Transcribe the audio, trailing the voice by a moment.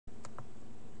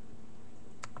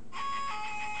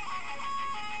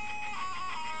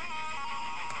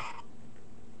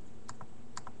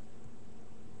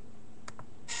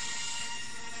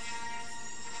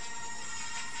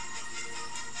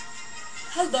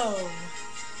Hello,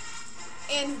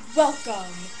 and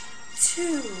welcome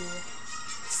to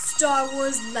Star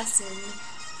Wars lesson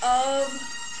of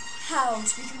how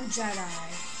to become a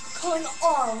Jedi, calling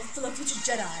all fellow future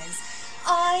Jedis.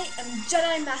 I am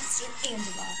Jedi Master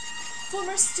Angela,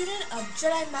 former student of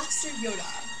Jedi Master Yoda.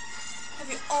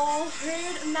 Have you all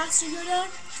heard of Master Yoda?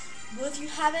 Well, if you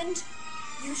haven't,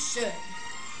 you should.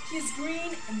 He is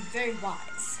green and very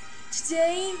wise.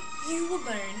 Today, you will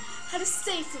learn how to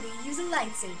safely use a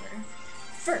lightsaber.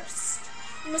 First,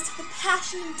 you must have the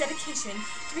passion and dedication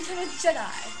to become a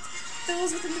Jedi.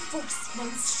 Those within the Force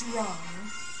run strong.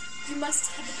 You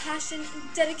must have the passion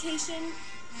and dedication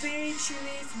very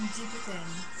truly from deep within.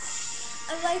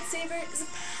 A lightsaber is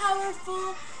a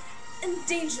powerful and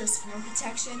dangerous form of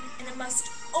protection, and it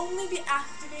must only be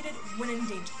activated when in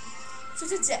danger. So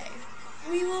today,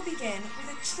 we will begin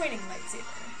with a training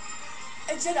lightsaber.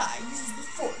 A Jedi uses the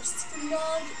Force for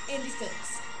nod and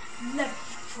defense, never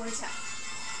for attack.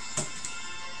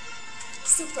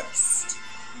 So first,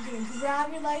 you're going to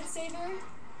grab your lightsaber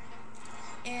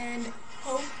and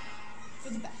hope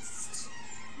for the best.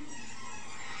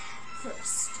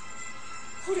 First,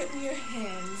 hold it in your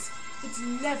hands, but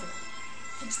never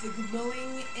touch the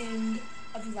glowing end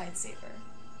of the lightsaber.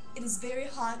 It is very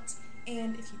hot,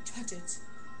 and if you touch it,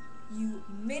 you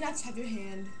may not have your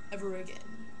hand ever again.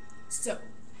 So,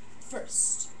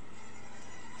 first,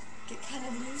 get kind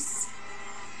of loose,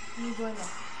 and you're going up.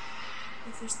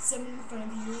 If there's someone in front of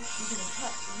you, you're going to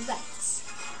cut left,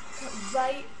 cut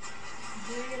right,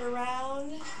 bring it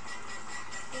around,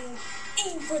 and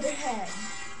aim for their head.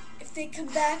 If they come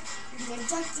back, you're going to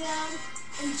duck down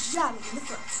and jab it in the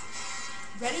front.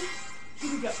 Ready?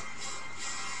 Here we go.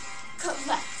 Cut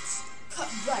left,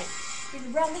 cut right,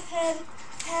 bring around the head,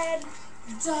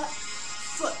 duck,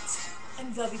 foot,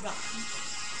 and they'll be gone.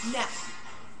 Now,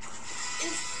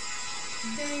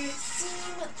 if they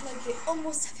seem like they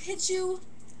almost have hit you,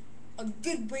 a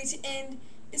good way to end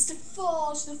is to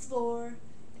fall to the floor,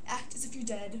 act as if you're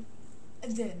dead,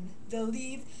 and then they'll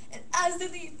leave, and as they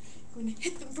leave, you're going to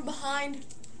hit them from behind,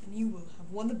 and you will have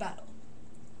won the battle.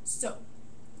 So,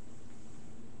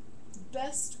 the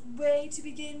best way to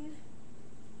begin,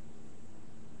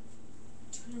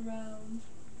 turn around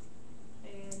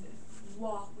and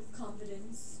walk with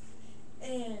confidence,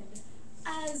 and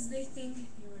as they think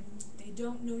they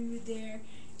don't know you're there,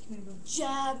 you're going to go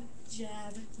jab,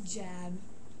 jab, jab,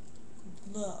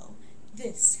 blow.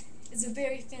 This is a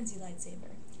very fancy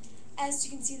lightsaber. As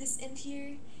you can see, this end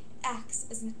here acts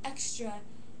as an extra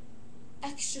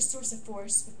source of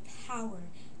force with power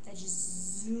that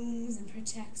just zooms and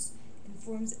protects and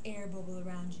forms an air bubble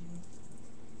around you.